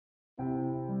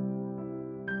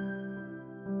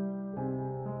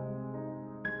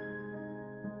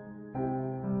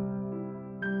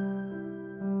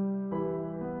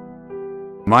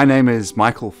My name is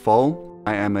Michael Foale.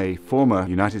 I am a former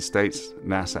United States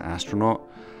NASA astronaut.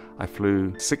 I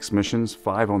flew 6 missions,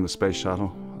 5 on the space shuttle,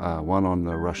 1 on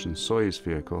the Russian Soyuz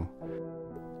vehicle.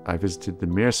 I visited the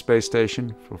Mir space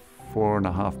station for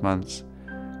 4.5 months,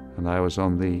 and I was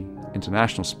on the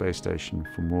International Space Station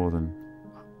for more than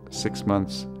 6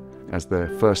 months as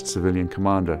the first civilian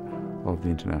commander of the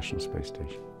International Space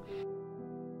Station.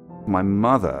 My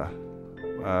mother,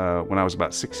 when I was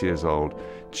about 6 years old,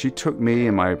 she took me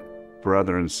and my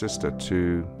brother and sister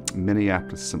to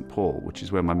Minneapolis, St. Paul, which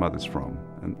is where my mother's from,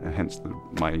 and hence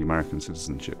my American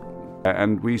citizenship.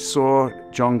 And we saw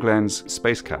John Glenn's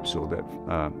space capsule that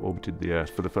orbited the Earth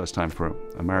for the first time for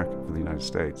America, for the United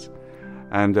States.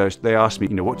 And they asked me,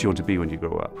 what do you want to be when you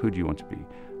grow up? Who do you want to be?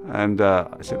 And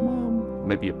I said, Mom,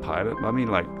 maybe a pilot. I mean,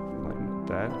 like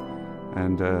Dad.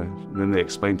 And then they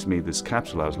explained to me this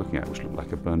capsule I was looking at, which looked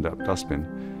like a burned up dustbin.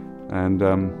 And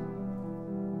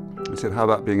they said, how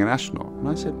about being an astronaut? And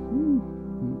I said,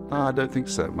 no, I don't think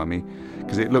so, Mummy,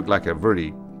 because it looked like a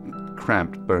really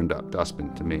cramped, burned up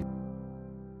dustbin to me.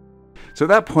 So at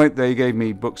that point, they gave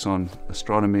me books on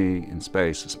astronomy and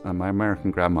space. My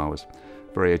American grandma was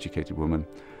a very educated woman,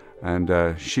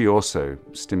 and she also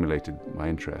stimulated my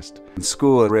interest. In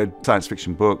school, I read science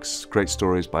fiction books, great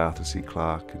stories by Arthur C.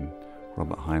 Clarke and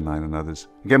Robert Heinlein and others.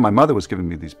 Again, my mother was giving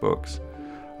me these books.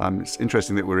 It's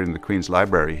interesting that we're in the Queen's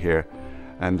Library here,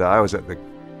 and I was at the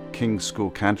King's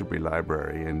School Canterbury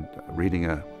Library and reading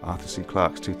Arthur C.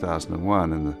 Clarke's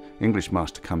 2001, and the English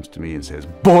master comes to me and says,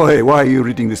 "Boy, why are you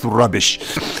reading this rubbish?"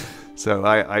 So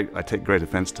I take great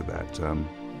offense to that.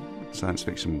 Science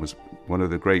fiction was one of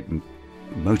the great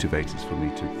motivators for me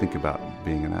to think about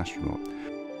being an astronaut.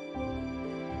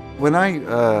 When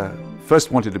I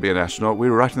first wanted to be an astronaut, we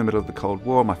were right in the middle of the Cold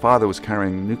War. My father was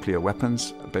carrying nuclear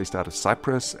weapons based out of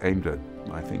Cyprus, aimed at,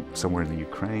 I think, somewhere in the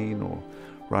Ukraine or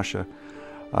Russia.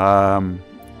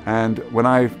 And when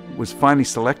I was finally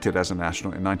selected as an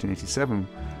astronaut in 1987,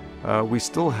 we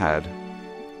still had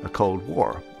a Cold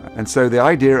War. And so the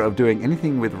idea of doing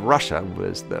anything with Russia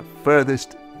was the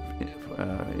furthest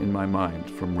in my mind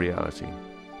from reality.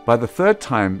 By the third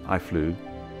time I flew,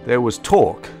 there was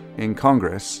talk in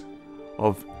Congress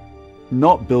of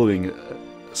not building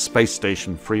a space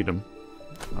station Freedom,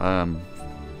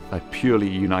 a purely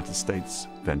United States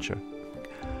venture,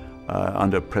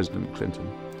 under President Clinton.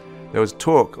 There was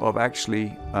talk of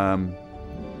actually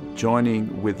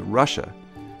joining with Russia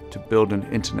to build an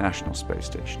international space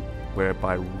station,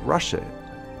 whereby Russia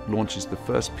launches the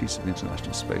first piece of the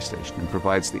International Space Station and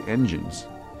provides the engines,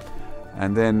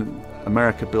 and then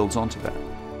America builds onto that.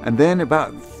 And then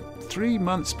about 3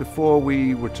 months before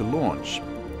we were to launch,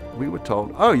 we were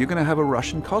told, oh, you're going to have a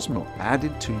Russian cosmonaut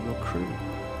added to your crew.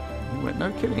 We went,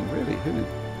 no kidding, really? Who?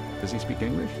 Does he speak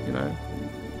English?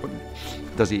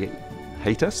 Does he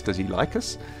hate us? Does he like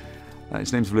us?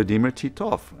 His name's Vladimir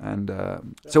Titov. And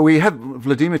so we had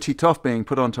Vladimir Titov being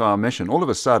put onto our mission all of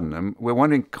a sudden, and we're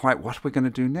wondering quite what we're going to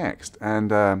do next.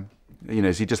 And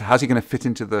how's he going to fit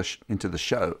into the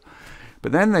show?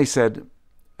 But then they said,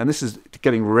 and this is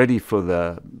getting ready for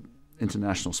the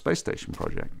International Space Station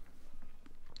project.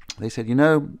 They said,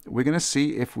 we're going to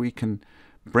see if we can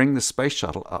bring the space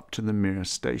shuttle up to the Mir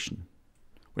station.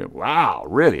 We went, wow,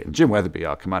 really? And Jim Weatherby,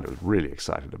 our commander, was really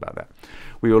excited about that.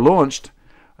 We were launched,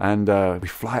 and we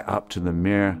fly up to the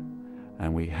Mir,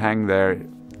 and we hang there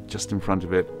just in front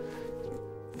of it,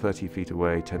 30 feet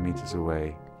away, 10 meters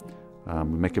away. We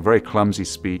make a very clumsy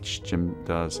speech, Jim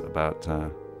does, about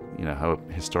how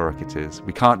historic it is.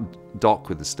 We can't dock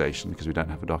with the station because we don't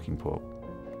have a docking port.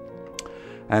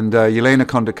 And Yelena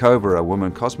Kondakova, a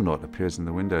woman cosmonaut, appears in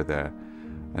the window there.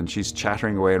 And she's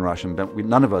chattering away in Russian.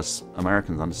 None of us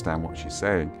Americans understand what she's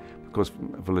saying. Because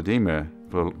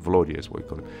Volodya is what we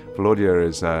call it. Volodya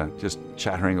is just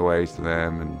chattering away to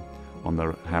them and on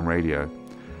the ham radio.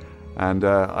 And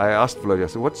I asked Volodya, I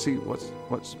said, what's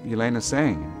Yelena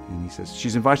saying? And he says,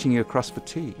 she's inviting you across for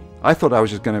tea. I thought I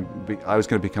was going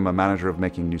to become a manager of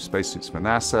making new spacesuits for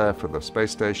NASA, for the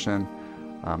space station.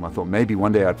 I thought maybe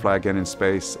one day I'd fly again in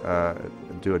space,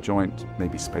 do a joint,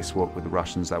 maybe spacewalk with the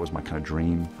Russians. That was my kind of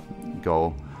dream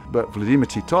goal. But Vladimir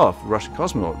Titov, Russian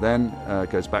cosmonaut, then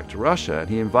goes back to Russia, and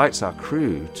he invites our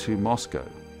crew to Moscow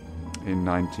in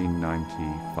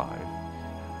 1995.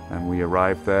 And we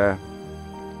arrive there,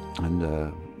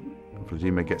 and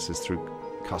Vladimir gets us through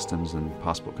customs and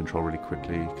passport control really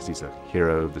quickly because he's a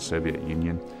hero of the Soviet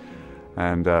Union.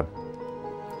 And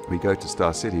we go to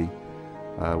Star City,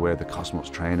 where the cosmonauts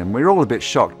train, and we're all a bit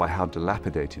shocked by how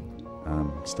dilapidated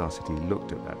Star City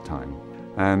looked at that time.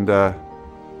 And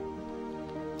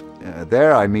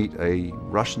there I meet a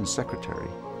Russian secretary.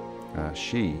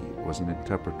 She was an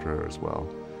interpreter as well.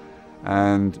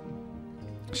 And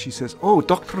she says, "Oh,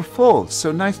 Dr. Foale,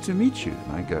 so nice to meet you."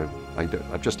 And I go,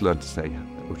 I've just learned to say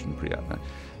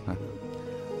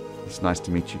 "It's nice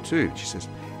to meet you too." She says,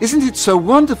 "Isn't it so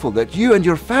wonderful that you and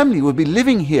your family will be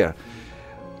living here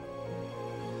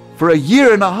for a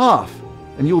year and a half,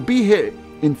 and you'll be here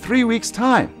in 3 weeks'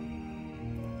 time?"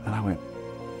 And I went,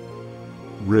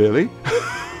 "Really?"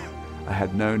 I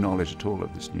had no knowledge at all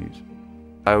of this news.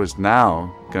 I was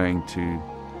now going to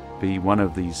be one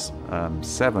of these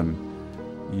 7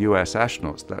 US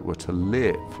astronauts that were to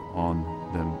live on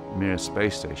the Mir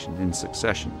space station in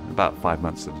succession, about 5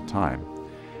 months at a time,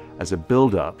 as a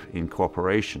build-up in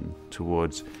cooperation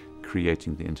towards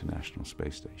creating the International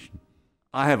Space Station.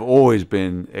 I have always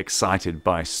been excited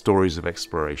by stories of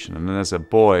exploration, and as a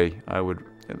boy, I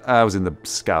was in the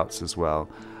Scouts as well.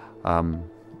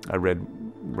 I read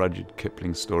Rudyard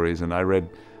Kipling stories, and I read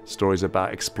stories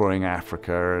about exploring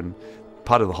Africa, and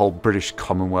part of the whole British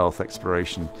Commonwealth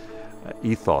exploration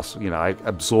ethos, I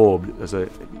absorbed as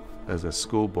a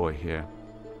schoolboy here.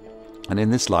 And in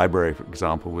this library, for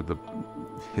example, with the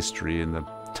history and the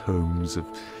tomes of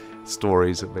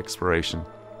stories of exploration,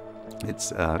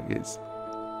 it's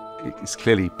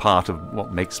clearly part of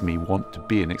what makes me want to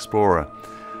be an explorer.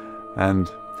 And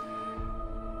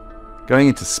going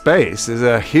into space is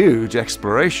a huge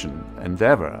exploration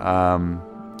endeavor.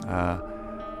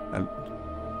 And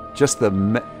just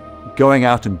going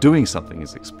out and doing something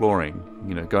is exploring.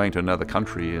 Going to another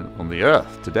country on the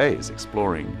Earth today is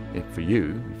exploring for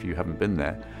you, if you haven't been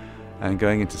there. And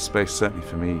going into space, certainly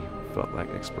for me, felt like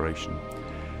exploration.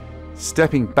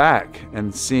 Stepping back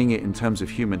and seeing it in terms of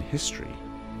human history,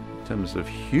 in terms of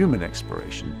human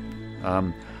exploration,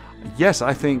 yes,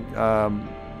 I think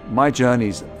my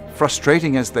journeys,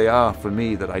 frustrating as they are for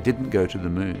me, that I didn't go to the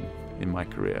moon in my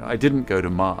career. I didn't go to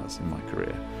Mars in my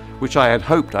career, which I had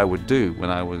hoped I would do when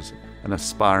I was an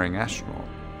aspiring astronaut.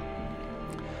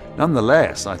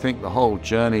 Nonetheless, I think the whole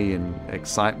journey and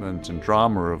excitement and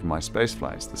drama of my space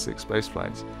flights, the 6 space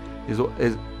flights,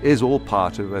 is all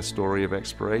part of a story of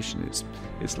exploration.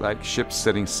 It's like ships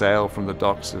setting sail from the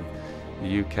docks of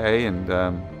the UK,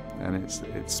 and it's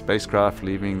spacecraft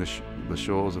leaving the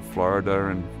shores of Florida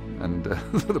and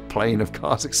the plain of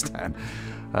Kazakhstan.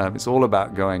 It's all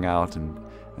about going out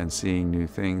and seeing new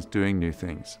things, doing new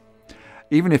things.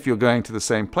 Even if you're going to the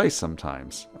same place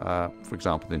sometimes, for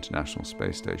example, the International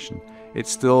Space Station, it's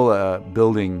still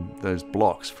building those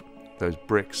blocks, those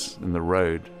bricks in the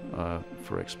road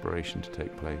for exploration to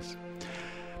take place.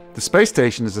 The space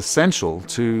station is essential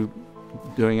to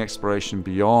doing exploration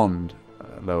beyond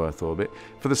low Earth orbit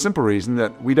for the simple reason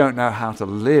that we don't know how to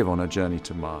live on a journey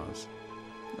to Mars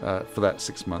for that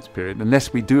 6 months period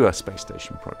unless we do a space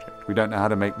station project. We don't know how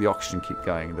to make the oxygen keep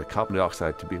going, the carbon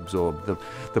dioxide to be absorbed,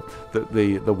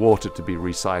 the water to be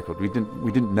recycled.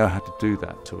 We didn't know how to do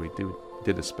that until we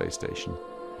did a space station.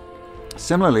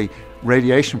 Similarly,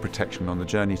 radiation protection on the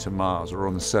journey to Mars or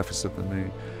on the surface of the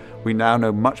moon. We now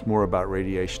know much more about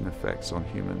radiation effects on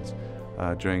humans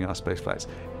during our space flights.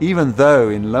 Even though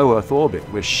in low Earth orbit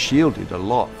we're shielded a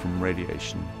lot from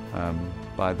radiation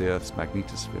by the Earth's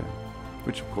magnetosphere,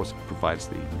 which of course provides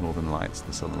the northern lights,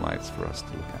 the southern lights for us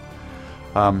to look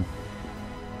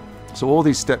at. So all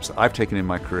these steps I've taken in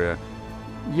my career,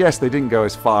 yes, they didn't go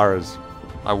as far as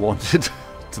I wanted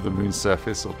to the moon's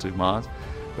surface or to Mars,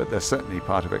 but they're certainly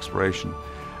part of exploration.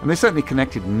 And they certainly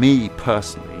connected me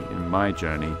personally in my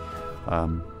journey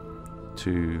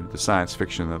to the science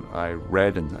fiction that I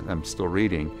read and I'm still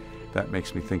reading that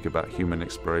makes me think about human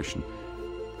exploration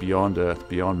beyond Earth,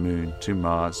 beyond Moon, to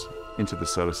Mars, into the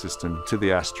solar system, to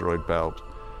the asteroid belt,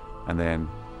 and then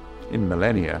in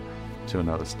millennia to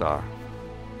another star.